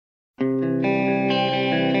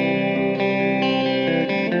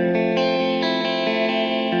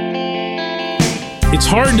It's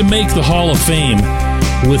hard to make the Hall of Fame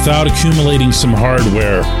without accumulating some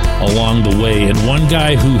hardware along the way. And one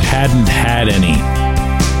guy who hadn't had any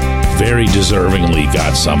very deservingly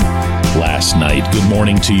got some last night. Good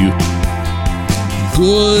morning to you.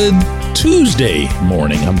 Good Tuesday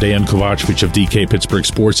morning. I'm Dan Kovacevic of DK Pittsburgh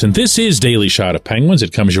Sports, and this is Daily Shot of Penguins.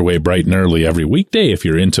 It comes your way bright and early every weekday if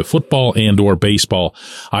you're into football and or baseball.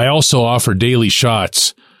 I also offer daily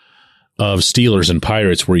shots of Steelers and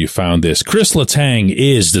Pirates where you found this. Kris Letang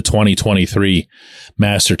is the 2023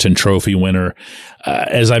 Masterton Trophy winner.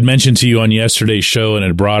 As I mentioned to you on yesterday's show and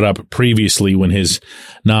had brought up previously when his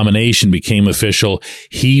nomination became official,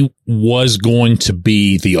 he was going to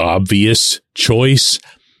be the obvious choice.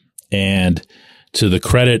 And to the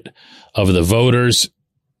credit of the voters,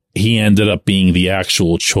 he ended up being the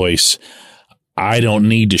actual choice. I don't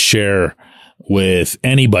need to share with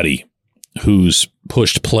anybody who's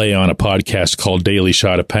pushed play on a podcast called Daily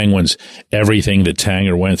Shot of Penguins everything that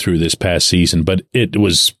Tanger went through this past season, but it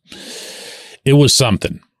was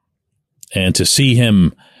something. And to see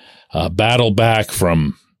him battle back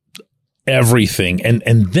from everything, and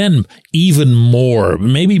then even more,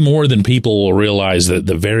 maybe more than people will realize, that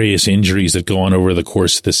the various injuries that go on over the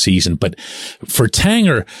course of the season. But for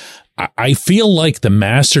Tanger, I feel like the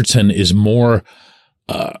Masterton is more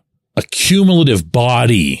a cumulative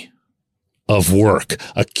body of work,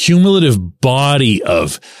 a cumulative body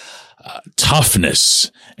of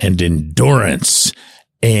toughness and endurance.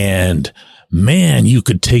 And man, you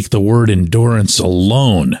could take the word endurance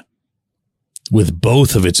alone with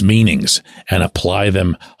both of its meanings and apply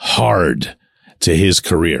them hard to his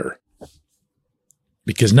career.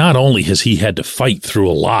 Because not only has he had to fight through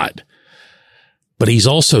a lot, but he's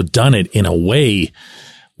also done it in a way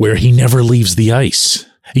where he never leaves the ice.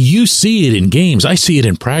 You see it in games. I see it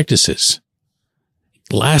in practices.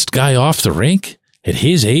 Last guy off the rink at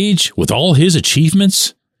his age with all his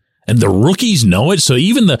achievements, and the rookies know it. So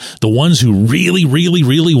even the ones who really, really,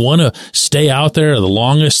 really want to stay out there the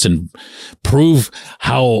longest and prove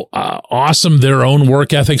how awesome their own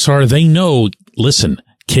work ethics are, they know, listen,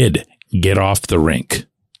 kid, get off the rink.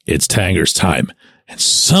 It's Tanger's time. And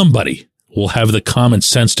somebody will have the common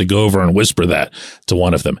sense to go over and whisper that to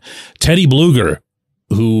one of them. Teddy Bluger,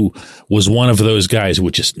 who was one of those guys who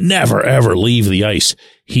would just never, ever leave the ice,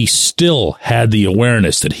 he still had the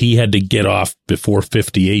awareness that he had to get off before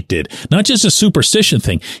 58 did. Not just a superstition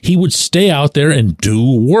thing. He would stay out there and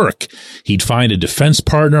do work. He'd find a defense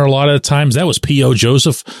partner a lot of the times. That was P.O.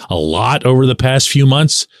 Joseph a lot over the past few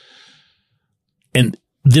months. And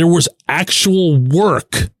there was actual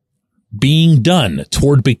work being done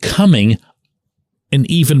toward becoming an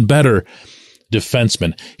even better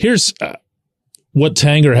defenseman. Here's what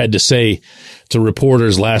Tanger had to say to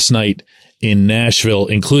reporters last night in Nashville,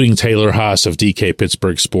 including Taylor Haas of DK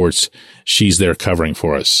Pittsburgh Sports. She's there covering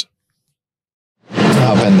for us.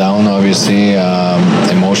 Up and down, obviously.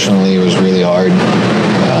 Emotionally, it was really hard.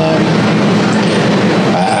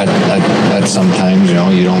 At sometimes, you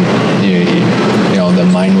know, the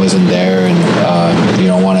mind wasn't there, and you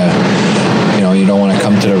don't want to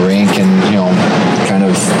come to the rink and, kind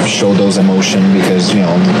of show those emotions because,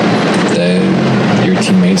 your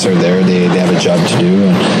teammates are there. They have a job to do.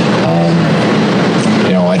 And,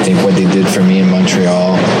 I think what they did for me in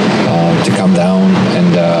Montreal to come down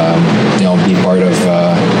and, be part of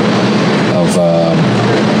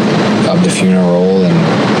the funeral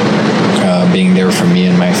and being there for me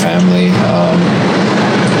and my family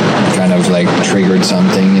kind of like triggered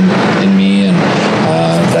something in me. And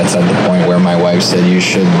that's at the point where my wife said, you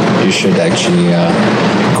should actually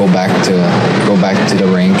go back to the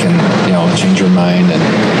rink and change your mind and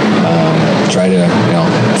try to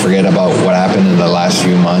forget about what happened in the last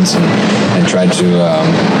few months and try to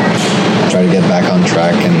get back on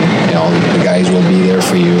track, and the guys will be there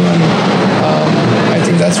for you, and I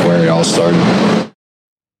think that's where it all started.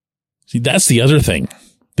 See, that's the other thing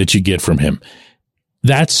that you get from him.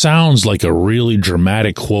 That sounds like a really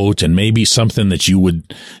dramatic quote, and maybe something that you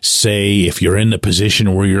would say if you're in the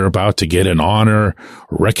position where you're about to get an honor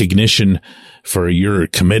or recognition for your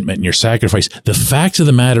commitment and your sacrifice. The fact of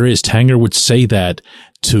the matter is, Tanger would say that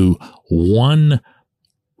to one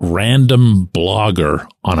random blogger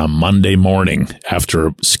on a Monday morning after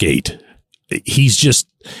a skate. He's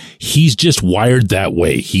just wired that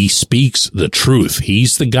way. He speaks the truth.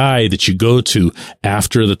 He's the guy that you go to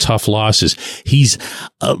after the tough losses. He's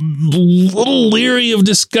a little leery of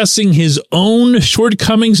discussing his own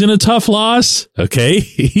shortcomings in a tough loss. Okay.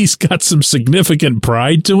 He's got some significant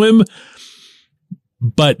pride to him,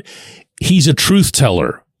 but he's a truth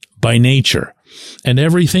teller by nature. And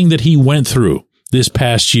everything that he went through this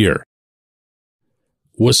past year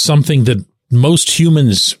was something that most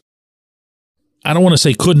humans, I don't want to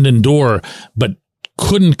say couldn't endure, but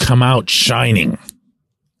couldn't come out shining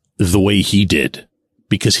the way he did,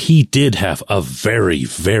 because he did have a very,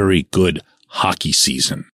 very good hockey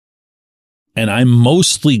season. And I'm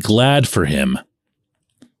mostly glad for him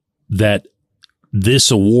that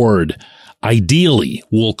this award ideally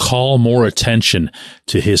will call more attention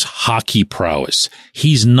to his hockey prowess.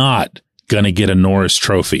 He's not going to get a Norris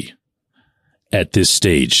Trophy at this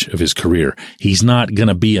stage of his career. He's not going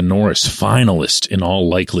to be a Norris finalist in all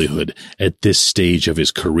likelihood at this stage of his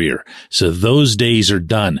career. So those days are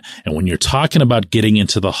done. And when you're talking about getting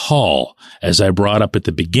into the Hall, as I brought up at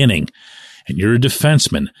the beginning, and you're a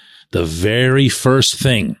defenseman, the very first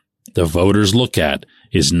thing the voters look at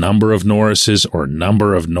is number of Norrises or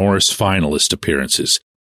number of Norris finalist appearances.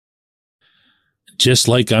 Just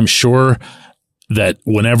like I'm sure that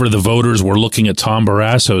whenever the voters were looking at Tom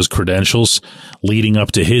Barrasso's credentials leading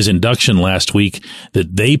up to his induction last week,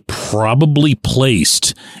 that they probably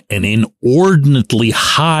placed an inordinately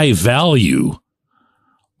high value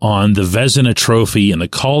on the Vezina Trophy and the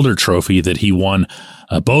Calder Trophy that he won,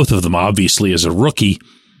 both of them obviously as a rookie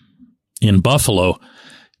in Buffalo.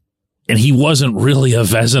 And he wasn't really a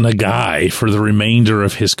Vezina guy for the remainder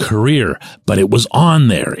of his career, but it was on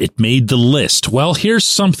there. It made the list. Well, here's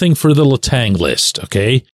something for the Letang list,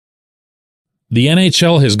 okay? The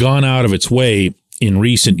NHL has gone out of its way in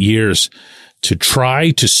recent years to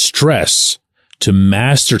try to stress to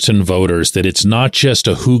Masterton voters that it's not just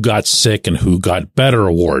a who got sick and who got better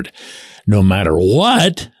award. No matter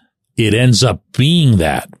what, it ends up being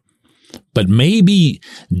that. But maybe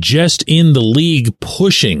just in the league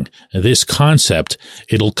pushing this concept,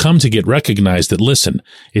 it'll come to get recognized that, listen,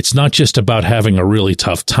 it's not just about having a really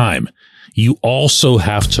tough time. You also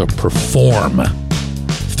have to perform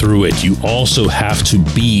through it. You also have to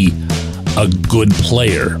be a good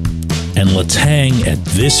player. And Letang at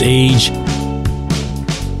this age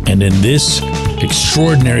and in this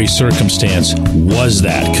extraordinary circumstance was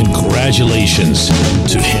that. Congratulations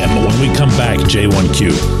to him. When we come back,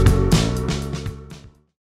 J1Q.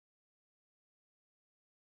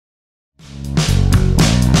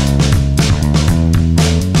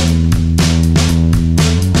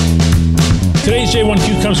 Today's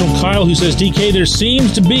J1Q comes from Kyle, who says, DK, there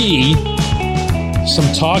seems to be some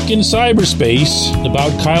talk in cyberspace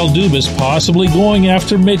about Kyle Dubas possibly going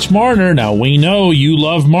after Mitch Marner. Now, we know you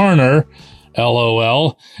love Marner,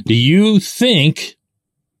 LOL. Do you think,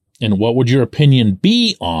 and what would your opinion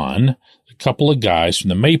be on a couple of guys from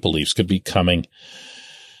the Maple Leafs could be coming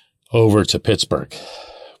over to Pittsburgh?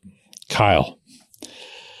 Kyle.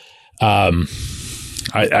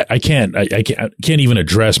 I can't even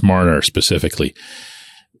address Marner specifically.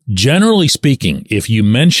 Generally speaking, if you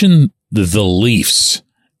mention the Leafs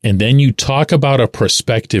and then you talk about a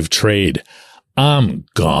prospective trade, I'm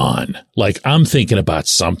gone. Like, I'm thinking about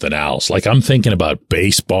something else. Like, I'm thinking about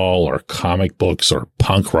baseball or comic books or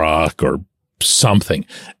punk rock or something.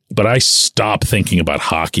 But I stop thinking about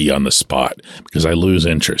hockey on the spot because I lose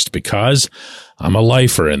interest, because I'm a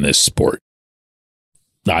lifer in this sport.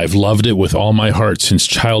 I've loved it with all my heart since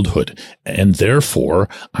childhood, and therefore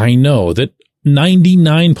I know that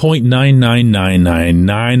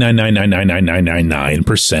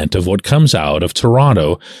 99.99999999999% of what comes out of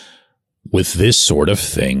Toronto with this sort of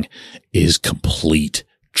thing is complete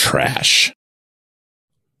trash.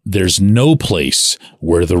 There's no place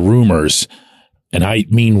where the rumors, and I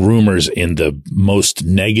mean rumors in the most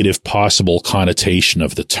negative possible connotation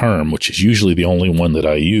of the term, which is usually the only one that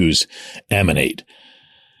I use, emanate.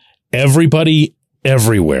 Everybody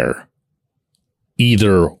everywhere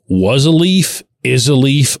either was a Leaf, is a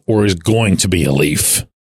Leaf, or is going to be a Leaf.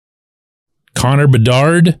 Connor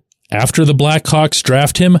Bedard, after the Blackhawks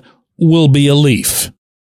draft him, will be a Leaf.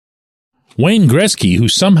 Wayne Gretzky, who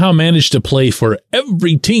somehow managed to play for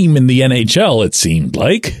every team in the NHL, it seemed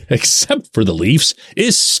like, except for the Leafs,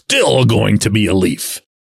 is still going to be a Leaf.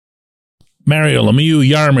 Mario Lemieux,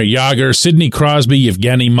 Jaromir Jagr, Sidney Crosby,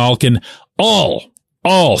 Evgeny Malkin, all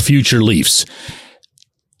future Leafs.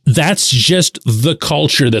 That's just the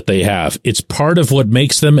culture that they have. It's part of what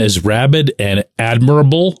makes them as rabid and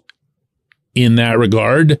admirable in that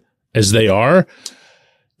regard as they are.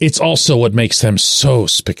 It's also what makes them so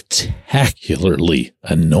spectacularly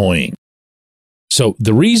annoying. So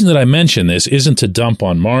the reason that I mention this isn't to dump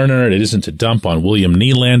on Marner. It isn't to dump on William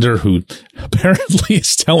Nylander, who apparently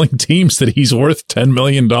is telling teams that he's worth $10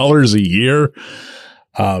 million a year.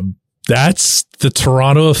 That's the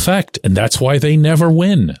Toronto effect, and that's why they never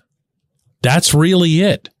win. That's really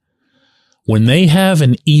it. When they have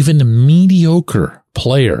an even mediocre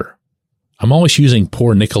player I'm always using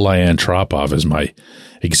poor Nikolai Antropov as my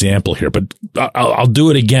example here, but I'll do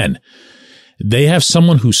it again. They have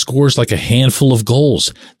someone who scores like a handful of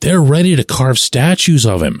goals. They're ready to carve statues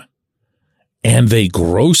of him. And they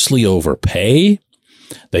grossly overpay.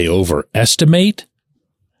 They overestimate.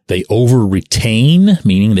 They over-retain,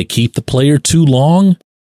 meaning they keep the player too long.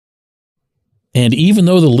 And even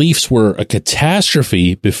though the Leafs were a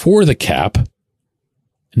catastrophe before the cap,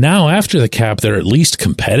 now after the cap, they're at least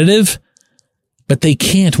competitive, but they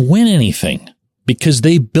can't win anything because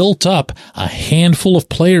they built up a handful of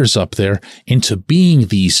players up there into being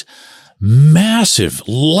these massive,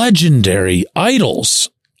 legendary idols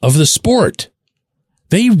of the sport.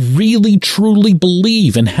 They really, truly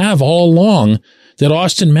believe and have all along that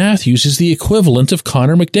Austin Matthews is the equivalent of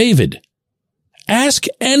Connor McDavid. Ask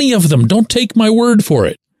any of them. Don't take my word for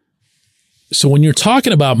it. So when you're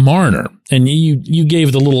talking about Marner, and you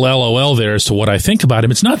gave the little LOL there as to what I think about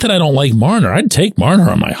him, it's not that I don't like Marner. I'd take Marner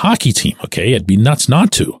on my hockey team, okay? It'd be nuts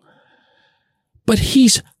not to. But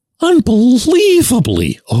he's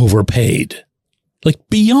unbelievably overpaid. Like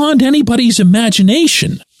beyond anybody's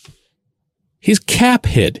imagination. His cap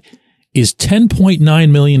hit is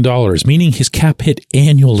 $10.9 million, meaning his cap hit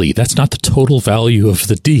annually. That's not the total value of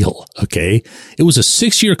the deal, okay? It was a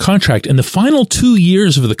 6-year contract, and the final 2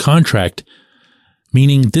 years of the contract,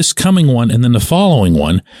 meaning this coming one and then the following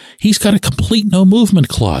one, he's got a complete no movement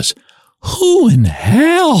clause. Who in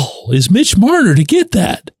hell is Mitch Marner to get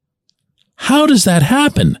that? How does that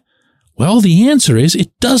happen? Well, the answer is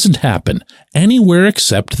it doesn't happen anywhere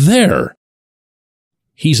except there.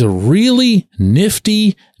 He's a really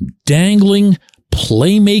nifty, dangling,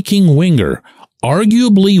 playmaking winger,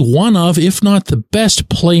 arguably one of, if not the best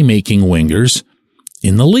playmaking wingers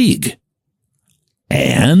in the league.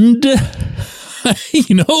 And,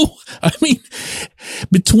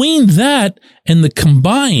 between that and the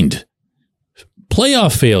combined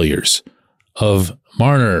playoff failures of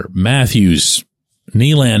Marner, Matthews,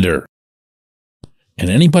 Nylander,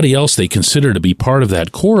 and anybody else they consider to be part of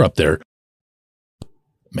that core up there,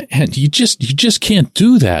 man, you just can't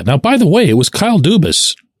do that. Now, by the way, it was Kyle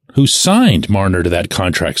Dubas who signed Marner to that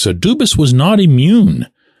contract. So Dubas was not immune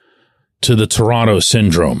to the Toronto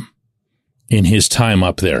syndrome in his time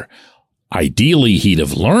up there. Ideally, he'd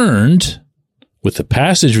have learned with the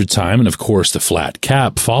passage of time and, of course, the flat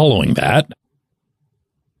cap following that.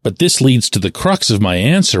 But this leads to the crux of my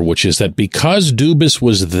answer, which is that because Dubas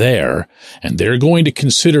was there, and they're going to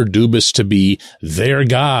consider Dubas to be their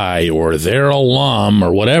guy or their alum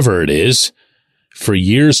or whatever it is for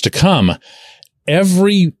years to come,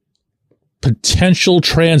 every potential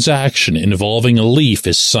transaction involving a Leaf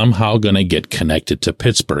is somehow going to get connected to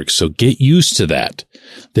Pittsburgh. So get used to that.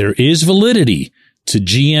 There is validity to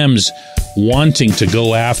GMs wanting to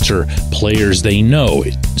go after players they know.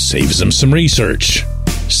 It saves them some research.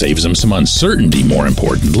 Saves them some uncertainty, more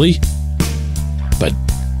importantly. But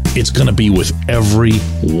it's going to be with every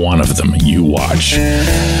one of them you watch.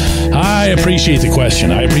 I appreciate the question.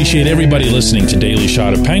 I appreciate everybody listening to Daily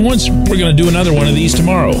Shot of Penguins. We're going to do another one of these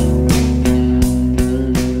tomorrow.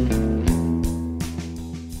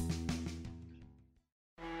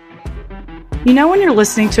 You know when you're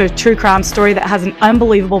listening to a true crime story that has an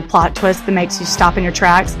unbelievable plot twist that makes you stop in your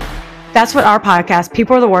tracks? That's what our podcast,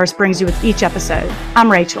 People Are the Worst, brings you with each episode.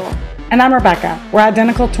 I'm Rachel. And I'm Rebecca. We're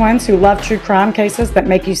identical twins who love true crime cases that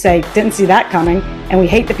make you say, didn't see that coming, and we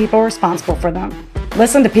hate the people responsible for them.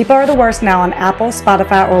 Listen to People Are the Worst now on Apple,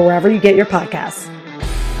 Spotify, or wherever you get your podcasts.